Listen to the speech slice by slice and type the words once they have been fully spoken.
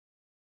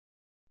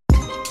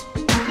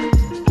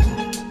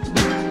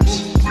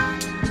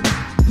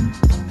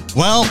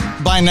Well,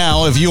 by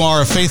now, if you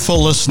are a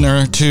faithful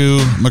listener to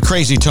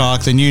McCrazy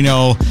Talk, then you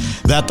know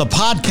that the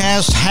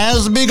podcast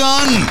has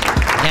begun.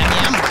 Yum,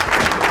 yum.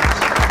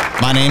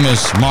 My name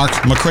is Mark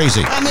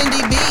McCrazy. I'm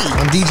Indy B.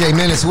 I'm DJ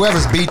Menace.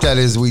 Whoever's beat that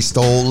is we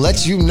stole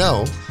lets you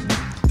know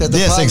that the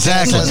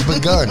podcast has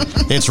begun.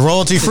 It's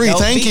royalty free.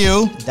 Thank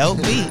you. Dope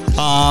beat.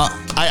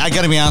 I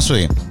got to be honest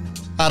with you.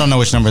 I don't know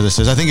which number this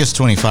is. I think it's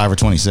 25 or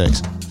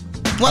 26.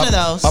 One of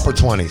those. Upper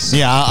 20s.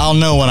 Yeah, I'll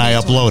know when I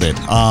upload it.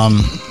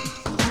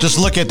 Just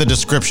look at the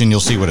description. You'll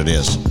see what it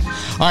is.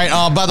 All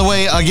right. By the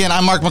way, again,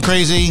 I'm Mark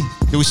McCrazy.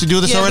 Did we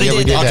do this already? Yeah,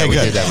 we did Okay,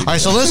 that. good. All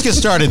right, so let's get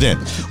started then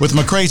with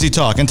McCrazy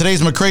Talk. And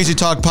today's McCrazy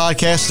Talk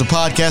podcast is a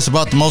podcast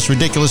about the most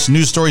ridiculous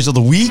news stories of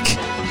the week.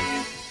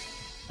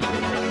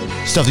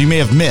 Stuff that you may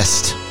have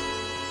missed.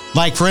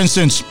 Like, for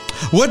instance,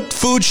 what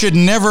food should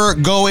never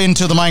go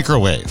into the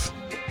microwave?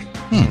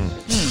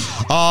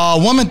 A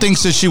woman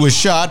thinks that she was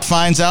shot,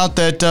 finds out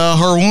that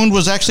her wound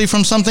was actually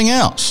from something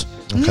else.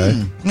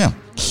 Okay. Yeah.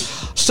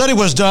 Study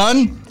was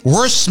done.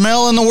 Worst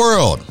smell in the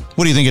world.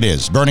 What do you think it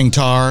is? Burning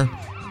tar?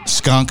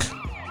 Skunk?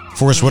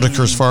 Forrest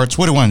Whitaker's farts?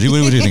 What do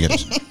you think it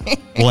is?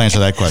 We'll answer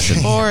that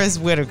question. Forrest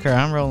Whitaker.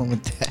 I'm rolling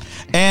with that.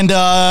 And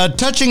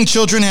touching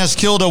children has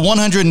killed a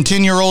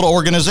 110-year-old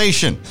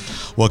organization.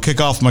 We'll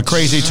kick off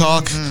McCrazy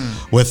Talk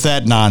with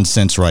that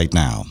nonsense right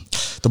now.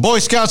 The Boy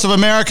Scouts of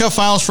America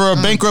files for a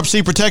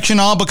bankruptcy protection,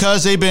 all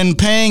because they've been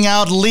paying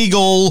out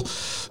legal,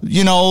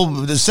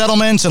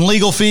 settlements and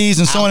legal fees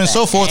and so on and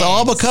so forth,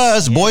 all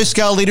because Boy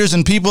Scout leaders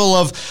and people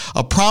of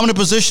a prominent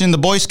position in the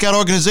Boy Scout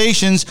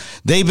organizations,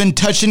 they've been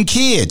touching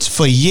kids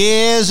for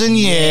years and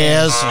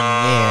years.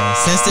 Yeah,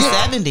 since the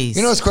 70s.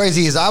 You know what's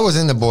crazy is I was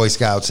in the Boy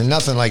Scouts and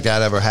nothing like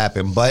that ever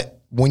happened. But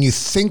when you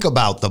think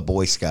about the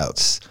Boy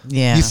Scouts,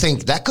 you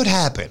think that could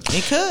happen.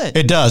 It could.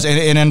 It does.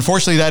 And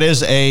unfortunately, that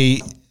is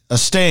a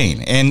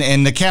stain.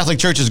 And the Catholic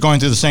Church is going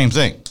through the same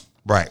thing.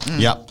 Right.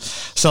 Yep.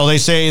 So they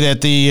say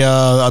that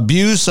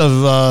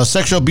the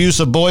sexual abuse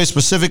of boys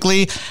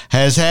specifically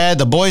has had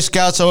the Boy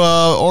Scouts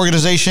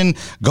organization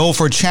go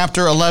for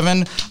Chapter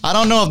 11. I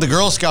don't know if the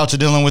Girl Scouts are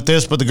dealing with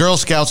this, but the Girl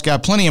Scouts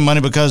got plenty of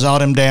money because of all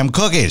them damn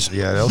cookies.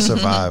 Yeah, they'll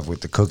survive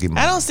with the cookie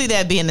money. I don't see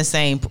that being the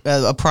same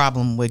a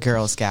problem with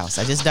Girl Scouts.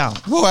 I just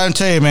don't. Well, I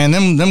tell you, man,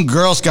 them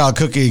Girl Scout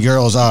cookie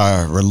girls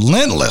are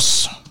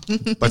relentless.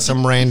 But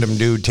some random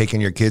dude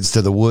taking your kids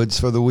to the woods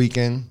for the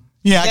weekend.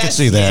 Yeah, I can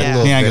see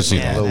that. Yeah. I can see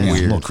that. A little Yeah,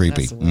 weird. A little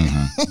creepy. Weird.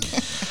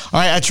 All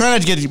right, I try not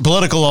to get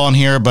political on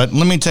here, but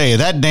let me tell you,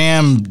 that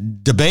damn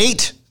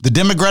debate, the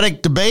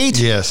Democratic debate,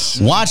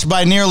 Yes. watched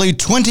by nearly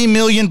 20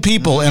 million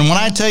people. And when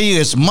I tell you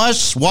it's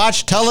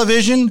must-watch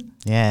television,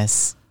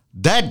 Yes.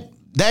 the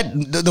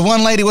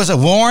one lady, was it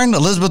Warren,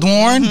 Elizabeth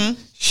Warren?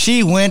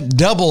 She went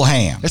double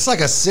ham. It's like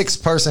a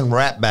 6-person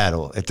rap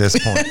battle at this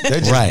point. They're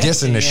just Right.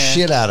 dissing the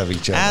shit out of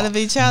each other. Out of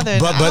each other.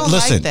 But I don't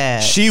listen, like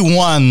that. she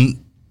won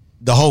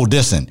the whole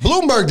dissing.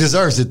 Bloomberg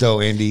deserves it,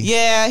 though, Indy.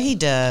 Yeah, he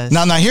does.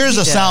 Now here's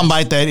He a does.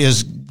 soundbite that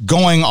is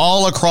going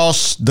all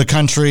across the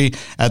country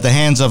at the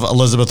hands of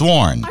Elizabeth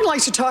Warren. I'd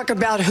like to talk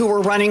about who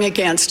we're running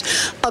against.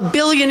 A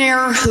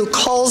billionaire who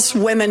calls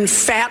women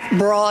fat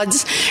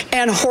broads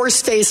and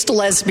horse-faced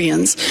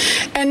lesbians.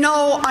 And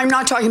no, I'm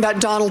not talking about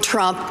Donald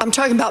Trump. I'm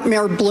talking about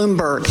Mayor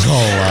Bloomberg. Oh,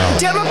 wow.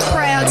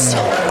 Democrats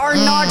are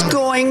not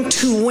going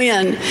to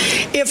win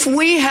if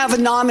we have a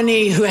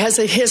nominee who has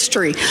a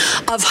history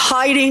of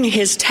hiding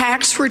his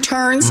tax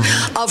returns,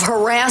 of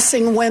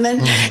harassing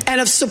women, and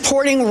of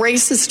supporting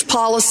racist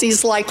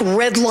policies like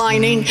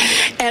redlining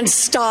and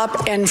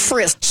stop and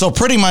frisk. So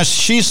pretty much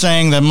she's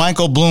saying that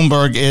Michael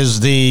Bloomberg is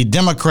the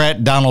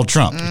Democrat Donald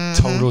Trump.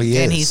 Totally is.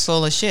 And he's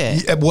full of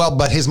shit. Yeah, well,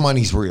 but his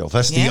money's real.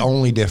 That's the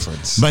only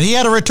difference. But he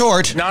had a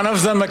retort. None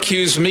of them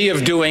accused me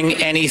of doing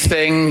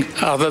anything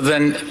other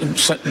than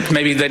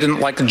maybe they didn't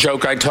like a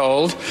joke I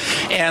told.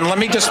 And let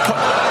me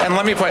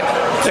point.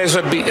 There's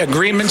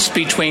agreements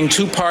between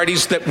two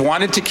parties that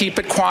wanted to keep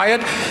it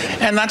quiet,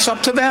 and that's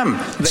up to them.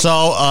 So,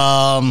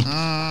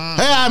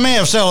 hey, I may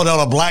have settled on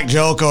a black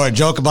joke or a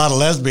joke about a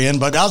lesbian,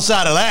 but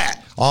outside of that.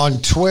 On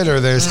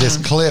Twitter, there's this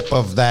clip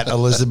of that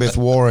Elizabeth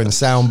Warren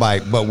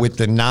soundbite, but with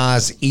the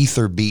Nas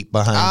ether beat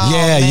behind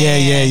it.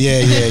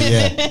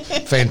 Yeah.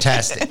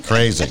 Fantastic.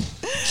 Crazy.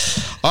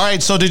 All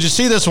right, so did you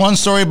see this one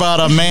story about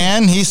a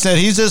man? He said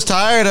he's just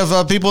tired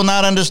of people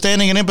not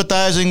understanding and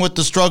empathizing with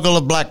the struggle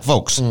of black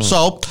folks.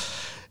 So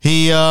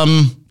he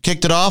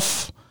kicked it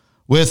off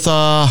with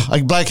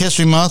like Black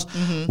History Month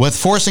with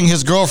forcing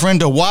his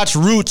girlfriend to watch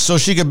Roots so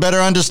she could better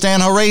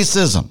understand her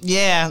racism.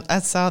 Yeah, I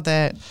saw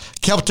that.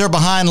 Kept her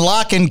behind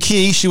lock and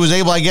key. She was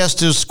able, I guess,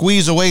 to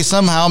squeeze away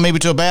somehow, maybe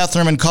to a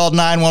bathroom, and called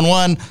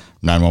 911.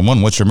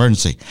 911, what's your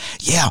emergency?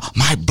 Yeah,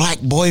 my black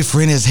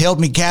boyfriend has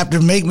held me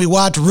captive, make me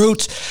watch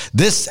Roots.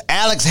 This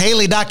Alex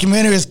Haley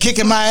documentary is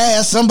kicking my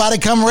ass. Somebody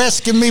come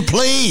rescue me,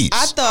 please.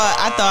 I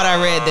thought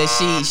I read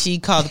that she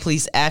called the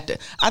police after.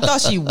 I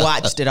thought she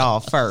watched it all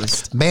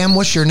first. Ma'am,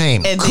 what's your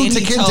name? And then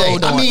he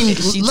told I mean,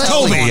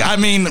 Toby. I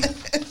mean,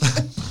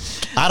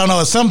 I don't know.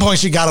 At some point,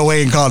 she got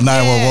away and called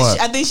 911.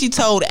 I think she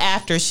told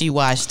after she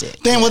watched it.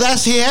 Damn, well,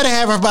 he had to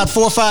have her about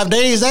 4 or 5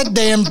 days. That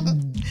damn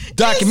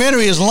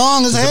documentary is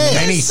long as hell.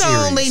 It's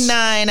only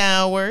 9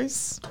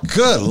 hours.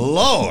 Good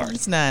Lord.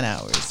 It's 9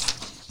 hours.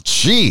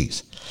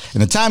 Jeez.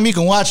 In the time you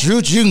can watch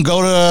Roots, you can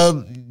go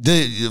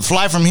to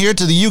fly from here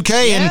to the UK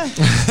and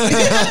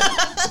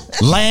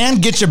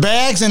land, get your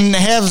bags, and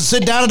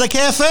sit down at a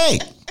cafe.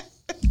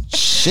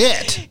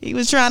 Shit. He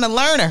was trying to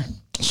learn her.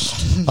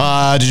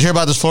 Did you hear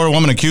about this Florida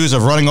woman accused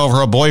of running over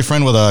her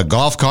boyfriend with a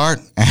golf cart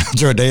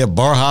after a day of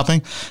bar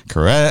hopping?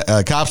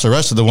 Cops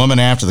arrested the woman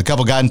after the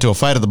couple got into a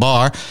fight at the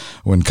bar.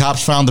 When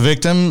cops found the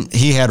victim,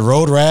 he had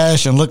road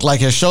rash and looked like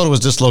his shoulder was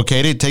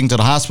dislocated, taken to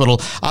the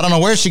hospital. I don't know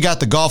where she got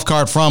the golf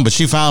cart from, but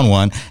she found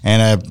one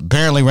and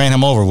apparently ran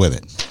him over with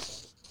it.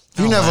 If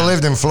you never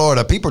lived in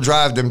Florida, people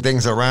drive them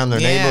things around their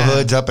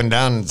neighborhoods, up and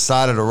down the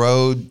side of the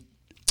road.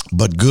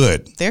 But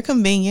good. They're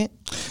convenient.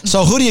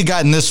 So who do you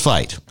got in this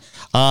fight?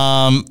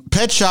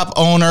 Pet shop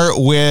owner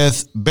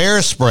with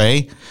bear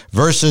spray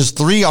versus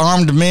 3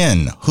 armed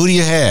men. Who do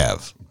you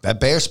have? That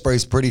bear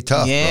spray's pretty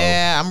tough, bro.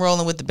 I'm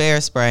rolling with the bear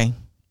spray.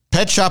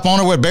 Pet shop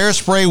owner with bear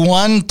spray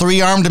 1,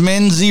 3 armed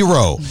men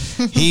 0.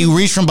 He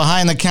reached from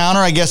behind the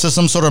counter. I guess it's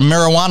some sort of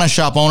marijuana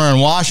shop owner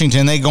in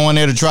Washington. They go in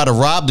there to try to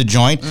rob the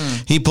joint.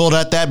 He pulled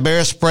out that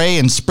bear spray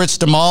and spritzed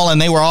them all,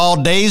 and they were all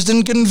dazed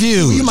and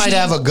confused. You might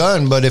have a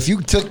gun, but if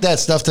you took that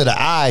stuff to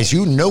the eyes,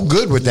 you no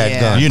good with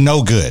that gun. You're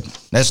no good.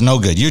 That's no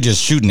good. You're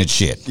just shooting at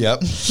shit.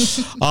 Yep.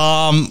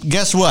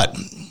 Guess what?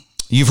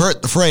 You've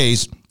heard the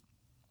phrase,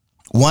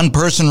 one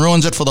person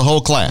ruins it for the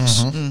whole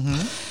class.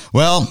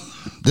 Well,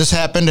 this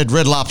happened at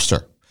Red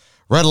Lobster.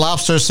 Red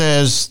Lobster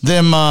says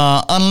them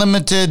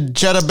unlimited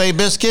Cheddar Bay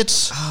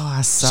biscuits. Oh,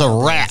 I saw it's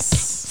a wrap.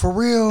 This. For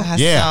real? I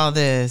saw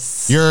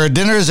this. Your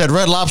dinners at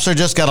Red Lobster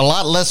just got a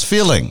lot less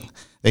filling.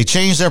 They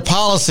changed their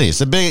policies.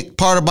 A big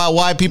part about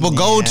why people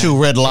go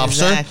to Red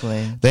Lobster.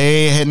 Exactly.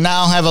 They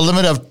now have a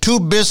limit of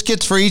 2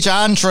 biscuits for each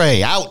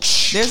entree.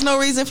 Ouch. There's no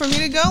reason for me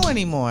to go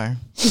anymore.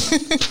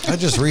 I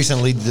just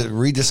recently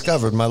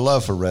rediscovered my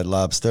love for Red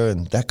Lobster,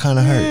 and that kind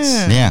of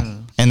hurts. Yeah.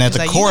 And at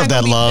the core of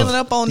that love, filling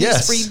up on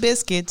these free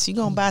biscuits. You're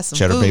going to buy some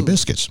Cheddar Bay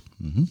biscuits.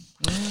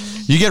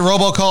 You get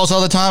robocalls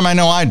all the time? I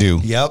know I do.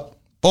 Yep.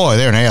 Boy,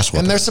 they're an ass whooping.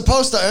 And they're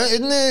supposed to,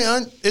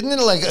 isn't it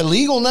like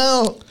illegal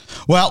now?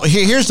 Well,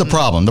 here's the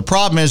problem. The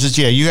problem is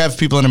you have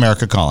people in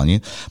America calling you,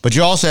 but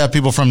you also have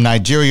people from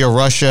Nigeria,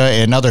 Russia,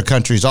 and other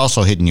countries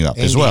also hitting you up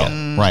as well.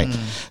 Right.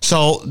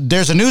 So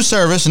there's a new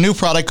service, a new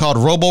product called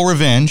Robo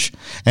Revenge,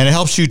 and it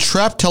helps you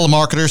trap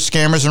telemarketers,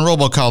 scammers, and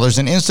robocallers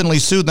and instantly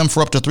sue them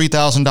for up to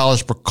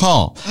 $3,000 per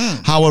call.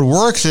 How it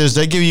works is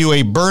they give you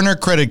a burner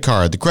credit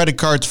card. The credit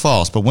card's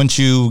false, but once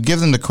you give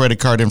them the credit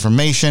card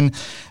information,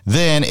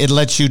 then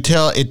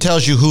it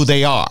tells you who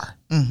they are.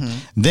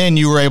 Then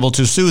you were able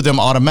to sue them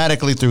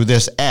automatically through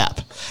this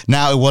app.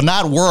 Now, it will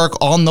not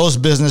work on those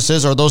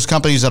businesses or those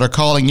companies that are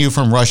calling you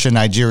from Russia,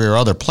 Nigeria, or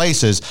other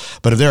places.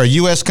 But if they're a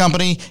U.S.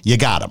 company, you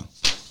got them.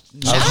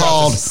 It's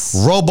called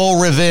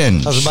Robo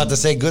Revenge. I was about to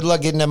say, good luck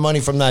getting that money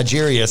from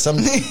Nigeria. Some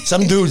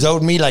dudes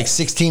owed me like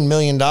 $16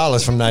 million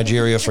from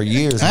Nigeria for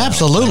years now.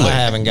 Absolutely. I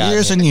haven't gotten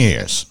years it. and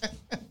years.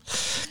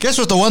 Guess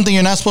what? The one thing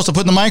you're not supposed to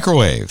put in the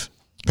microwave.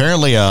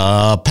 Apparently,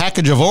 a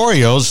package of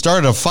Oreos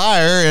started a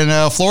fire in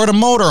a Florida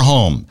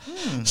motorhome.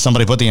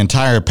 Somebody put the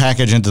entire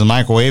package into the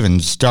microwave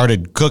and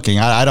started cooking.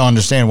 I don't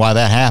understand why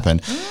that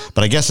happened,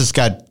 but I guess it's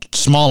got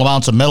small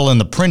amounts of metal in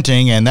the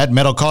printing, and that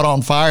metal caught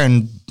on fire,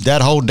 and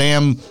that whole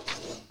damn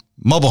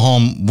mobile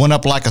home went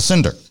up like a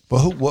cinder.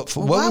 But what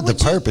would the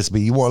purpose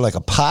be? You want like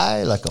a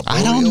pie? Like a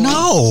I don't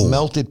know.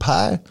 Melted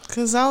pie?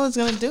 Because all it's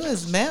going to do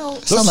is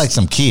melt. Sound like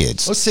some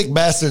kids. Those sick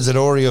bastards at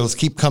Oreos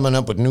keep coming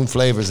up with new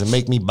flavors and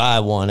make me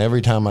buy one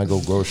every time I go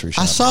grocery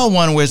shopping. I saw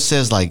one where it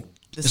says like,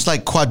 it's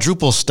like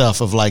quadruple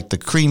stuff of like the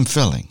cream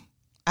filling.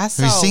 Have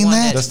you seen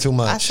that? That's too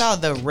much. I saw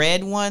the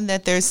red one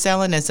that they're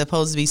selling that's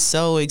supposed to be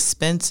so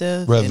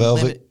expensive. Red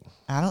velvet?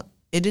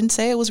 It didn't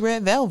say it was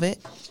red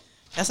velvet.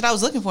 That's what I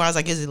was looking for. I was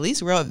like, is it at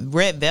least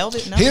red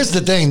velvet? No. Here's the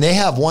thing. They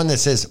have one that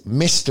says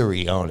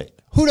mystery on it.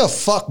 Who the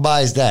fuck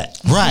buys that?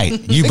 Right.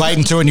 You bite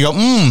into it and you go,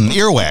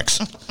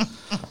 earwax.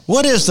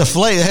 What is the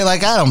flavor? Hey,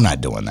 like, I'm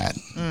not doing that.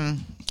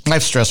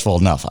 Life's stressful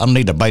enough. I don't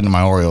need to bite into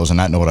my Oreos and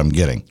not know what I'm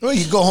getting. Well,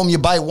 you go home, you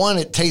bite one,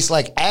 it tastes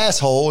like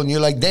asshole, and you're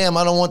like, damn,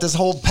 I don't want this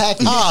whole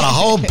package. Oh, the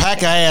whole pack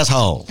of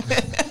asshole.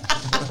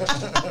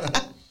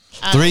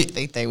 I don't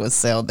think they would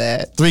sell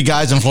that. 3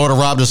 guys in Florida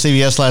robbed a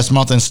CVS last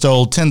month and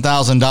stole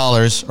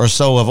 $10,000 or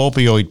so of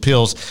opioid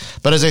pills.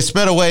 But as they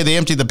sped away, they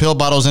emptied the pill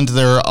bottles into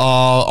their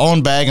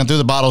own bag and threw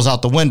the bottles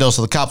out the window.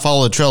 So the cop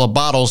followed the trail of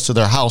bottles to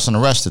their house and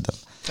arrested them.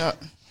 They're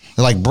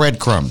like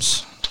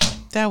breadcrumbs.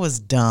 That was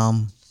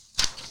dumb.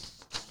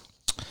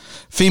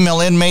 Female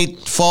inmate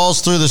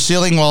falls through the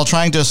ceiling while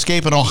trying to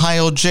escape an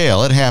Ohio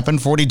jail. It happened.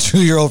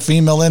 42-year-old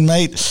female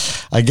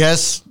inmate, I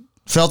guess,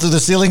 fell through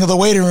the ceiling of the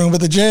waiting room at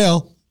the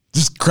jail.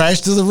 Just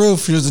crashed through the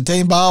roof. She was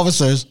detained by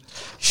officers.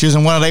 She was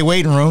in one of their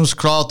waiting rooms,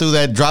 crawled through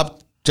that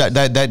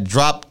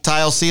drop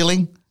tile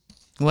ceiling.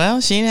 Well,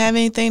 she didn't have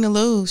anything to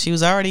lose. She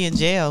was already in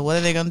jail. What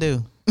are they going to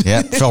do?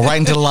 Yeah, fell right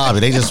into the lobby.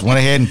 They just went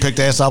ahead and picked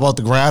the ass up off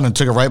the ground and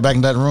took it right back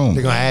in that room.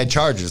 They're going to add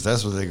charges.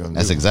 That's what they're going to do.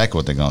 That's exactly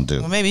what they're going to do.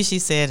 Well, maybe she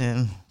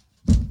said,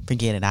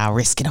 Forget it. I'll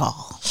risk it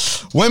all.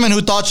 Women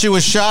who thought she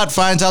was shot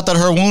finds out that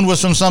her wound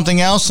was from something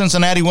else.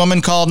 Cincinnati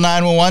woman called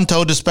 911,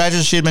 told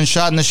dispatchers she had been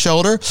shot in the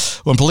shoulder.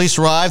 When police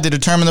arrived, they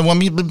determined the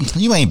woman,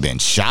 you ain't been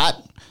shot.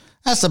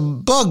 That's a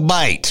bug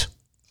bite.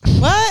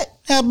 What?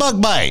 Yeah,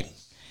 bug bite.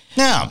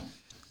 Now,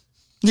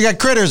 you got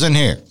critters in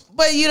here.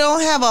 But you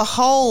don't have a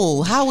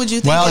hole. How would you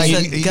think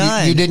it's a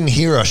gun? You didn't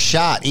hear a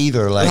shot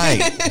either. Like, right.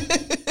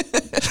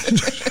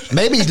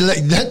 maybe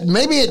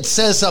it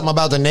says something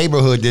about the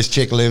neighborhood this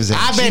chick lives in.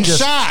 I've been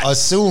shot.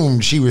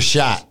 Assumed she was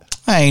shot.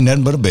 I ain't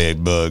nothing but a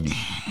bed bug.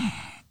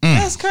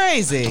 That's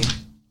crazy.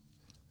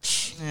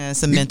 Yeah,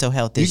 it's a mental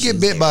health issue. You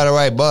get bit by the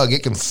right bug,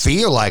 it can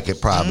feel like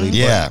it probably.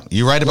 Yeah,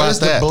 you're right about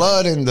that. The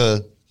blood in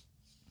the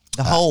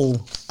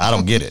hole? I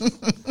don't get it.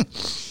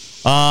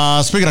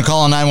 Speaking of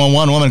calling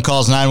 911, woman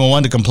calls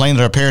 911 to complain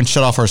that her parents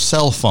shut off her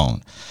cell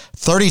phone.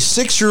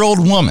 36-year-old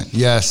woman.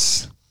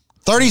 Yes.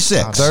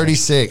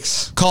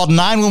 36. Called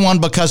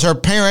 911 because her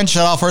parents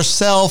shut off her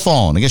cell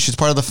phone. I guess she's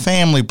part of the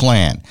family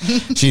plan.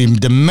 She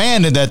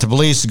demanded that the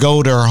police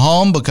go to her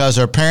home because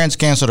her parents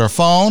canceled her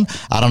phone.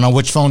 I don't know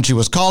which phone she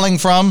was calling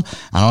from.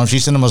 I don't know if she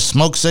sent them a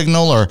smoke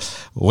signal or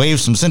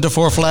waved some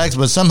semaphore flags,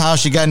 but somehow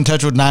she got in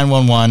touch with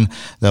 911.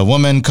 The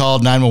woman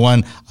called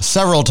 911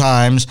 several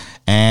times,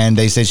 and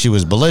they said she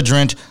was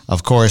belligerent.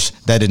 Of course,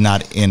 that did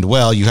not end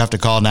well. You have to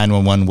call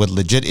 911 with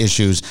legit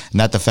issues,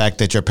 not the fact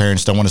that your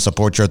parents don't want to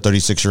support your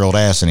 36-year-old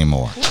ass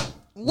anymore.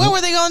 What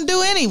were they going to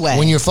do anyway?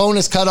 When your phone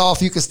is cut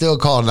off, you can still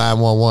call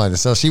 911.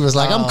 So she was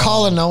like, I'm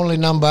calling the only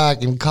number I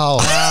can call.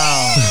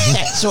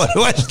 That's what it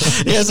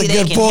was. That's a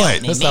good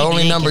point. That's the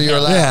only number you're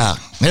allowed. Yeah.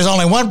 There's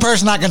only one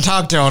person I can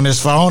talk to on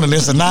this phone, and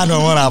it's a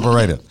 911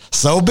 operator.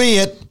 So be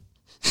it.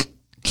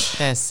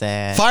 That's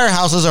sad.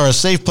 Firehouses are a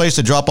safe place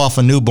to drop off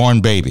a newborn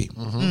baby.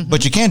 Mm-hmm.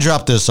 But you can't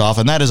drop this off,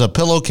 and that is a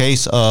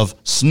pillowcase of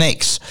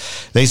snakes.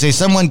 They say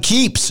someone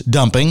keeps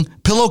dumping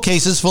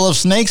pillowcases full of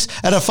snakes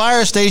at a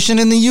fire station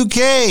in the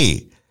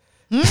UK.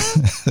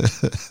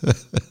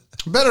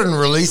 Better than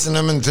releasing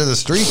them into the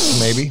streets,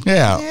 maybe.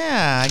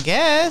 Yeah, I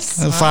guess.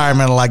 The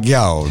firemen are like,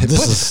 yo,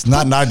 this is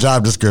not in our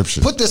job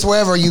description. Put this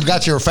wherever you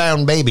got your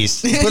found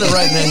babies. Put it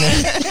right in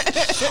there.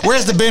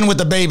 Where's the bin with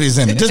the babies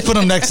in it? Just put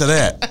them next to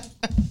that.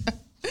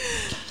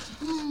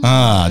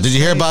 Did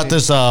you hear about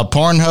this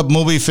Pornhub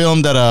movie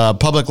filmed at a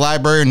public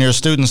library near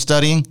students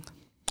studying?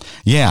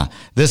 Yeah,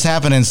 this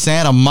happened in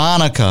Santa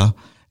Monica.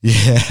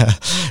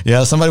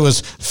 Yeah. Somebody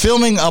was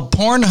filming a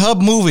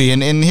Pornhub movie,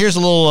 and here's a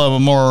little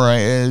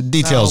more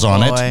details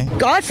on it.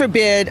 God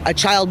forbid a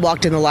child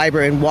walked in the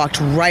library and walked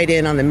right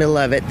in on the middle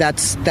of it.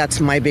 That's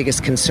my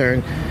biggest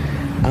concern.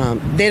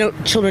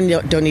 Children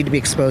don't need to be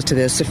exposed to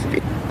this.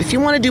 If you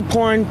want to do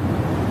porn,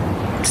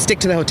 stick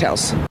to the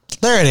hotels.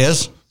 There it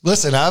is.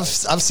 Listen, I've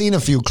seen a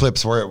few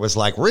clips where it was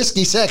like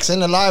risky sex in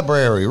the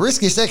library,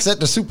 risky sex at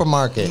the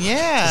supermarket.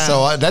 Yeah.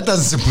 So that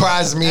doesn't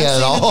surprise me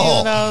at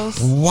all.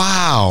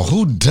 Wow,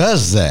 who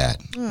does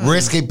that?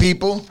 Risky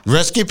people.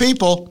 Risky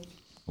people.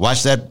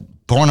 Watch that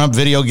Pornhub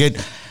video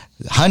get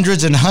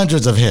hundreds and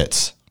hundreds of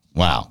hits.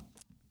 Wow.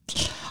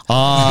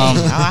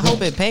 I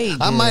hope it paid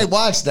good. I might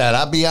watch that.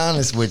 I'll be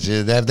honest with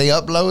you. Have they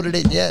uploaded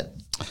it yet?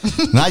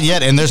 Not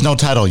yet, and there's no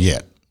title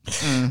yet.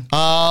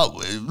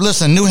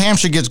 Listen, New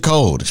Hampshire gets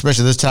cold,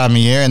 especially this time of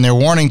year, and they're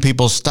warning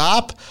people,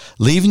 stop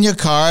leaving your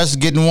cars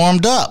getting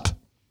warmed up.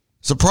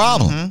 It's a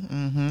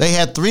problem. They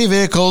had 3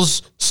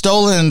 vehicles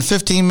stolen in a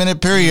 15-minute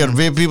period.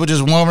 People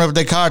just warming up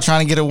their car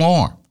trying to get it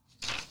warm.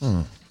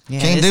 Yeah,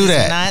 can't do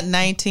that. Not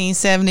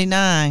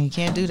 1979. You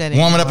can't do that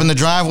anymore. Warming up in the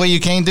driveway, you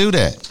can't do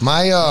that.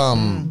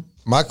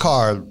 My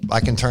car, I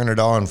can turn it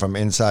on from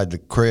inside the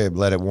crib,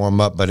 let it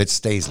warm up, but it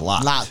stays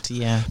locked. Locked,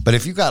 yeah. But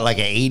if you got like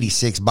an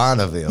 86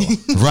 Bonneville,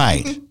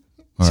 right.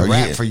 It's a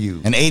wrap for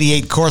you. An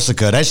 88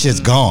 Corsica, that shit's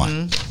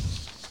gone.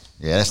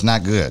 Yeah, that's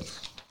not good.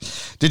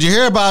 Did you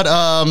hear about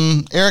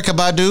Erykah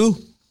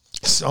Badu?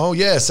 Oh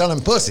yeah,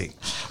 selling pussy.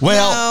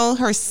 Well,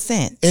 no, her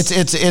scent. It's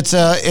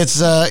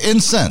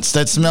incense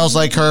that smells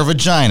like her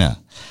vagina.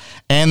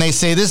 And they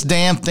say this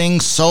damn thing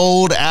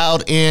sold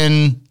out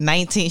in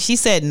 19. She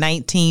said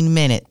 19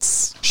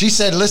 minutes. She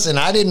said, listen,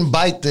 I didn't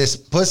bite this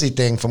pussy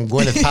thing from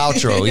Gwyneth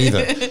Paltrow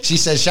either. She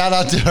said, shout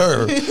out to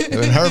her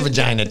and her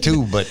vagina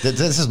too, but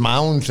this is my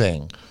own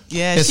thing.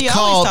 Yeah, she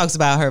always talks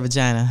about her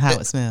vagina, how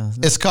it smells.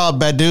 It's called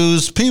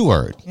Badu's P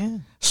Word. Yeah.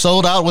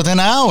 Sold out within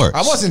hours.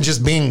 I wasn't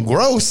just being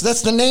gross.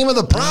 That's the name of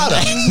the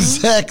product.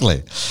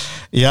 Exactly.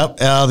 Yep.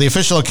 The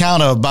official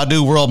account of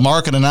Badu World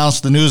Market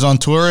announced the news on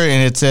Twitter,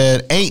 and it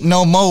said, ain't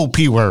no mo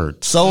P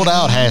Word. Sold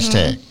out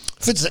hashtag.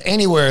 If it's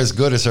anywhere as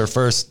good as her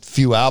first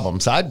few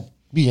albums, I'd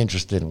be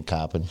interested in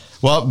copping.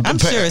 Well, I'm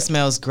sure it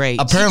smells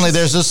great. Apparently,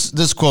 there's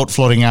this quote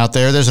floating out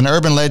there. There's an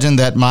urban legend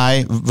that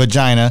my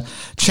vagina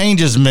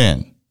changes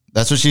men.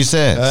 That's what she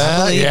said.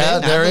 Yeah,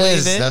 there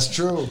is. That's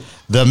true.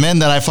 The men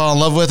that I fall in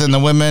love with and the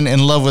women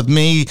in love with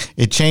me,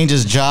 it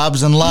changes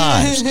jobs and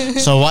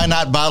lives. So why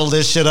not bottle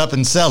this shit up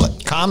and sell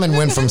it? Common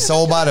went from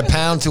soul by the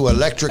pound to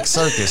electric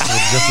circus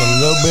with just a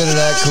little bit of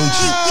that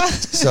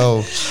coochie.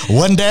 So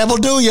one dab will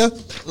do you.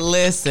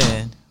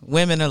 Listen,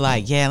 Women are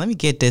like, yeah, let me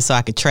get this so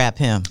I can trap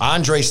him.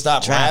 Andre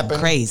stopped Drive him rapping.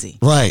 crazy.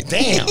 Right.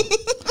 Damn.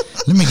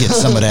 Let me get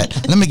some of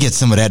that. Let me get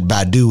some of that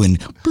Badu and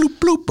bloop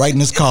bloop right in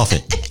his coffee.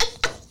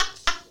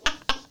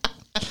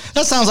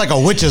 That sounds like a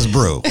witch's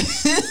brew.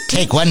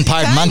 Take 1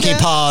 part monkey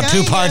paw,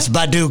 2 parts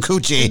Badu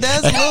coochie. It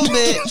does a little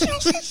bit.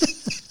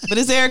 But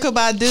it's Erykah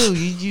Badu.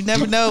 You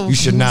never know. You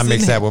should not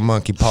mix that with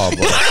monkey paw,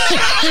 bro.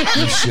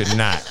 You should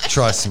not.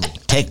 Trust me.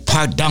 Take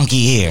part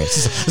donkey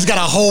ears. It's got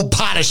a whole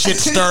pot of shit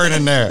stirring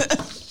in there.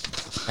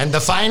 And the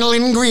final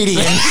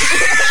ingredient.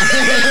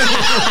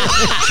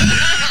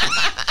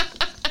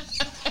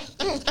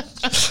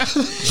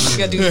 You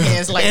gotta do your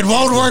hands like It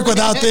won't work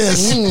without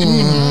this.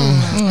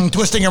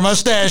 Twisting your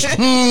mustache.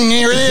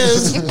 Here it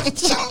is.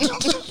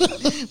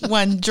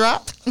 one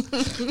drop.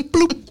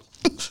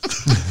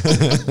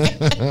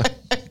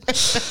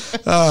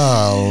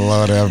 Oh,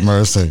 Lord have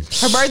mercy.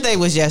 Her birthday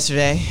was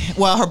yesterday.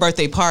 Well, her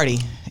birthday party,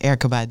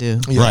 Erykah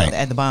Badu. Right.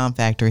 At the Bomb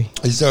Factory.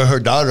 So her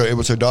daughter, it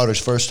was her daughter's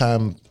first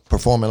time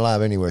performing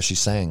live anywhere. She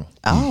sang.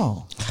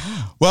 Oh.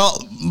 Well,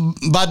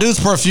 Badu's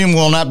perfume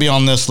will not be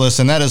on this list,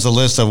 and that is a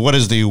list of what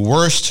is the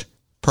worst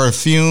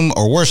perfume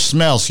or worst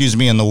smell,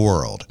 in the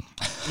world.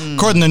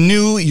 According to the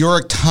New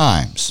York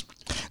Times,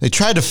 they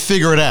tried to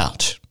figure it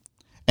out.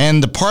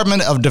 And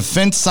Department of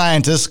Defense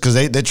scientists, because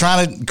they're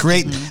trying to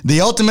create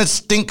the ultimate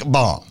stink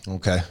bomb.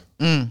 Okay.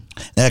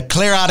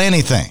 Clear out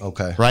anything.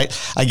 Okay. Right?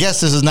 I guess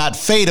this is not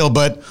fatal,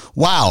 but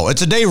wow,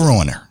 it's a day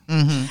ruiner.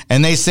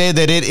 And they say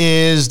that it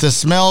is the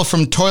smell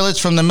from toilets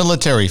from the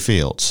military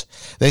fields.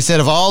 They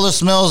said of all the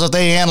smells that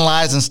they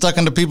analyzed and stuck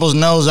into people's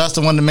nose, that's the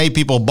one that made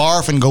people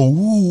barf and go,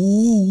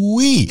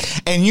 ooh-wee.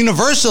 And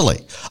universally,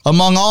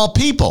 among all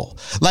people.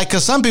 Like,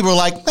 because some people are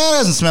like, that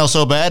doesn't smell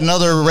so bad. And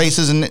other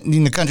races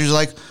in the countries are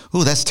like,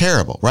 ooh, that's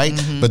terrible, right?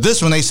 But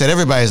this one, they said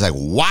everybody's like,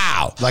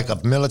 wow. Like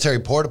a military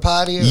porta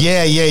potty? Or?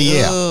 Yeah.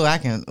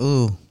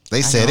 Ooh,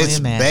 They said it's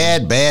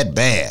bad.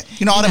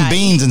 You know, all them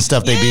beans and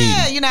stuff they be eating.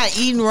 Yeah, you're not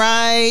eating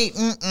right.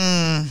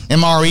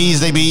 MREs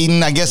they be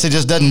eating. I guess it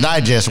just doesn't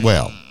digest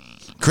well.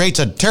 Creates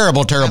a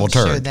terrible turd.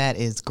 Sure, that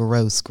is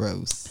gross.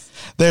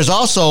 There's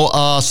also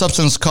a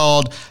substance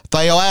called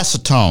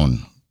thioacetone.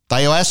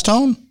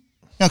 Thioacetone?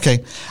 Okay.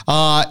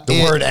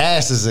 The word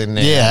ass is in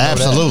there. Yeah,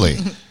 absolutely.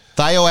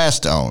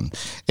 Thioacetone.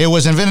 It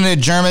was invented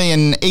in Germany in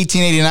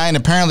 1889.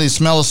 Apparently, the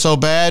smell is so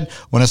bad,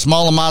 when a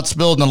small amount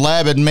spilled in the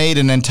lab, it made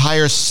an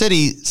entire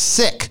city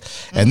sick.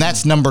 And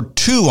that's number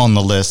 2 on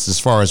the list as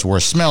far as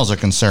worst smells are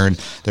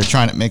concerned. They're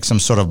trying to make some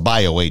sort of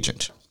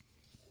bioagent.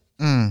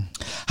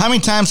 How many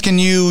times can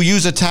you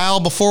use a towel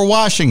before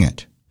washing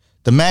it?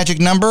 The magic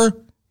number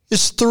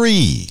is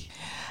 3.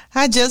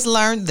 I just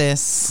learned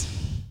this.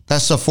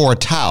 That's for a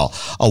towel.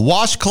 A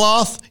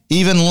washcloth,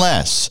 even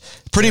less.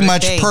 Pretty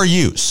much per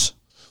use.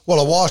 Well,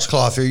 a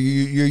washcloth you're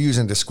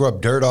using to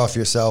scrub dirt off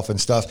yourself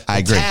and stuff. I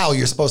agree. A towel,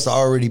 you're supposed to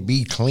already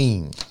be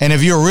clean. And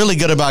if you're really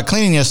good about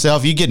cleaning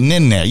yourself, you're getting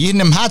in there. You're hitting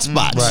them hot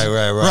spots.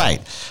 Right.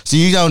 So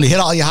you're going to hit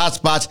all your hot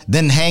spots,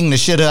 then hang the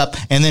shit up,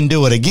 and then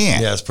do it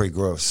again. Yeah, it's pretty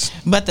gross.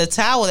 But the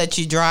towel that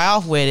you dry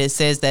off with, it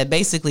says that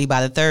basically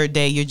by the 3rd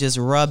day, you're just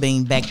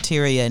rubbing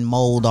bacteria and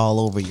mold all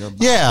over your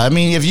body. Yeah, I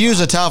mean, if you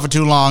use a towel for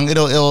too long,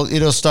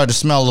 it'll start to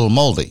smell a little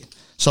moldy.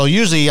 So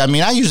usually, I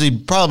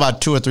probably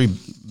about 2 or 3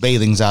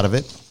 bathings out of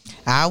it.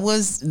 I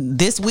was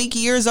this week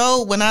years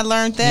old when I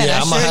learned that.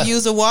 Yeah, I should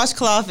use a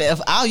washcloth.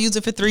 I'll use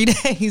it for 3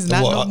 days,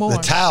 no more. The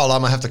towel,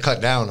 I'm going to have to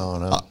cut down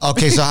on.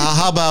 Okay, so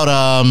how about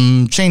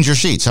change your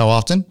sheets? How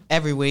often?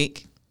 Every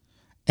week.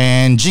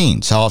 And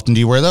jeans, how often do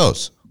you wear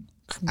those?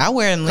 I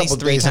wear them at least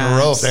 3 days times. in a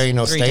row if there ain't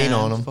no stain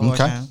on them.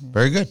 Okay,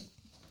 very good.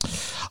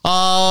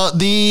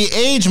 The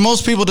age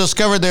most people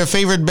discovered their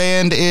favorite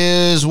band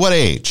is what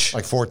age?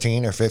 Like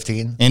 14 or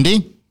 15.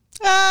 Indy?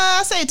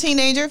 I say a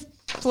teenager.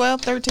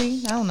 12,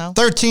 13, I don't know.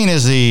 13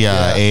 is the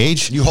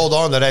age. You hold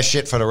on to that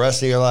shit for the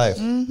rest of your life.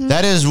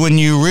 That is when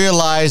you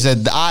realize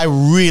that I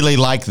really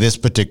like this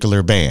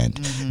particular band.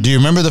 Do you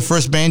remember the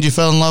first band you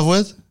fell in love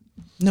with?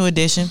 New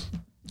Edition.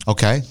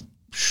 Okay.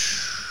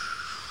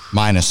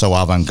 Mine is so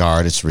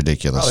avant-garde, it's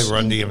ridiculous. Probably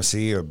Run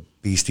DMC or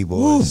Beastie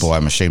Boys. Oh, boy,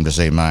 I'm ashamed to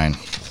say mine.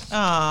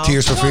 Oh,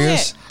 Tears for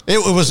Fears?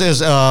 It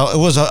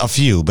was a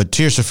few, but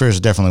Tears for Fears is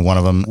definitely one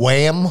of them.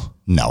 Wham?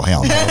 No,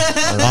 hell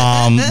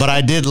no. But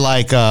I did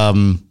like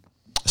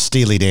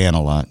Steely Dan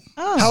a lot.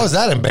 How is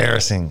that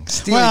embarrassing?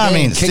 Steely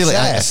Dan kicks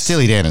ass.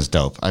 Steely Dan is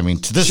dope. I mean,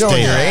 to this Showing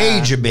day,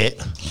 your age a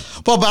bit.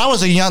 Well, but I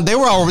was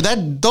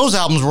those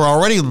albums were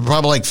already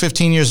probably like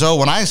 15 years old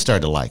when I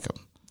started to like them.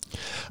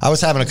 I was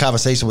having a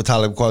conversation with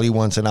Talib Kweli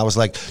once, and I was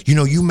like,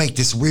 you make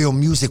this real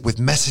music with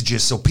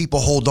messages so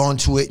people hold on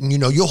to it, and,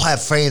 you'll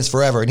have fans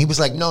forever. And he was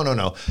like,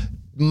 no.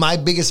 My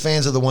biggest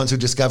fans are the ones who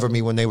discovered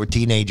me when they were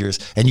teenagers,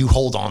 and you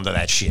hold on to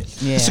that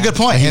shshit. Yeah. It's a good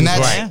point. And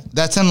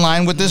that's in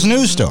line with this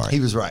news story. He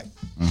was right.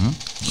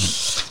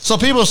 So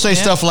people say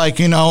stuff like,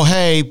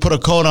 hey, put a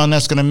coat on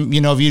that's going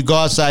to, if you go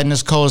outside and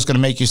it's cold, it's going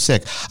to make you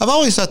sick. I've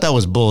always thought that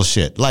was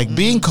bullshit. Like,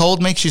 being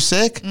cold makes you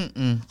sick?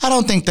 I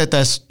don't think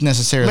that's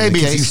necessarily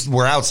Maybe the case. if you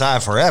were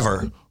outside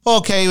forever.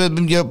 Okay,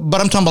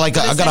 but I'm talking about like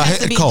I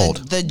got a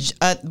cold.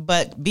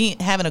 But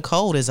having a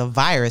cold is a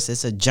virus.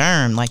 It's a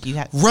germ. Like you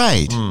have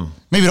right.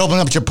 Maybe it open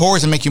up your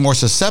pores and make you more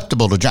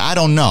susceptible to germ. I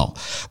don't know.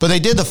 But they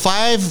did the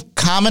 5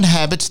 common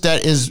habits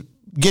that is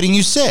getting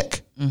you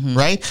sick.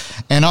 Right?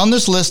 And on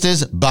this list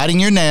is biting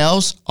your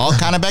nails, all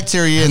kind of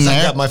bacteria in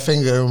there. I got my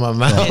finger in my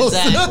mouth.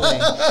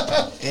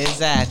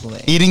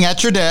 Exactly. Eating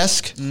at your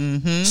desk,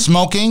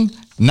 smoking,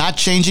 not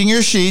changing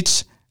your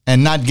sheets,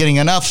 and not getting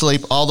enough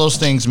sleep. All those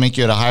things make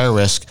you at a higher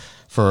risk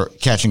for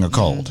catching a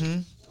cold.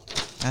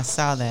 I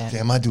saw that.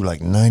 Damn, I do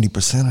like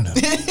 90% of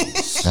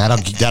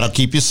them. That'll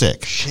keep you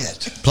sick.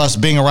 Shit. Plus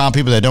being around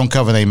people that don't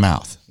cover their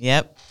mouth.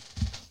 Yep.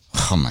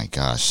 Oh my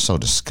gosh, so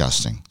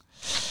disgusting.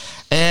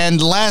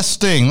 And last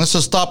thing, this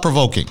is thought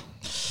provoking.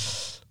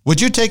 Would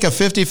you take a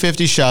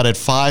 50-50 shot at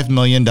 $5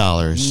 million?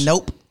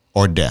 Nope.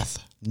 Or death?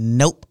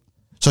 Nope.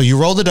 So you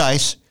roll the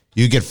dice,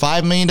 you get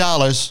 $5 million,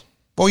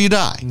 or you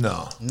die.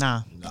 No,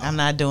 I'm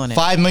not doing it.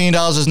 $5 million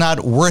is not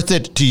worth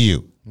it to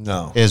you.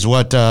 No. Is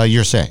what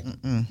you're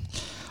saying.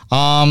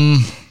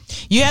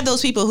 You have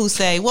those people who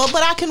say, well,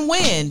 but I can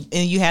win.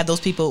 And you have those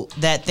people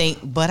that think,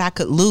 but I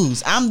could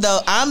lose. I'm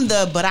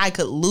the but I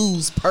could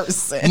lose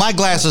person. My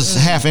glass is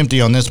half empty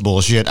on this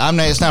bullshit.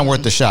 It's not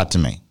worth the shot to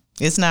me.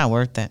 It's not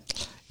worth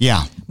it.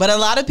 Yeah. But a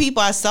lot of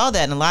people, I saw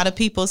that, and a lot of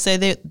people say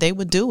that they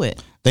would do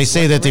it. They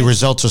say that the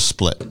results are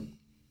split.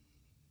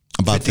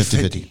 About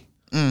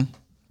 50-50.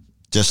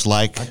 Just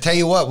like... I tell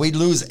you what, we'd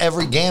lose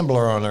every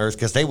gambler on earth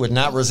because they would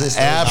not resist.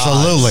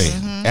 Absolutely.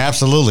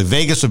 Absolutely.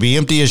 Vegas would be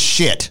empty as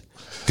shit.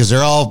 Because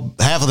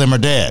half of them are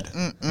dead.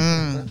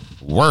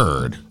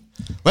 Word.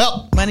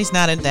 Well, money's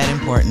not that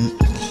important.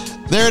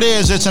 There it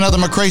is. It's another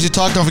McCrazy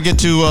Talk. Don't forget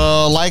to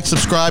like,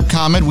 subscribe,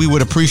 comment. We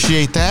would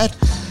appreciate that.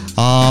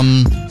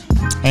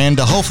 And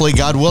hopefully,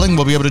 God willing,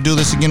 we'll be able to do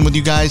this again with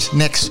you guys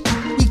next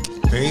week.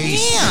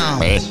 Peace.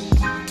 Yeah.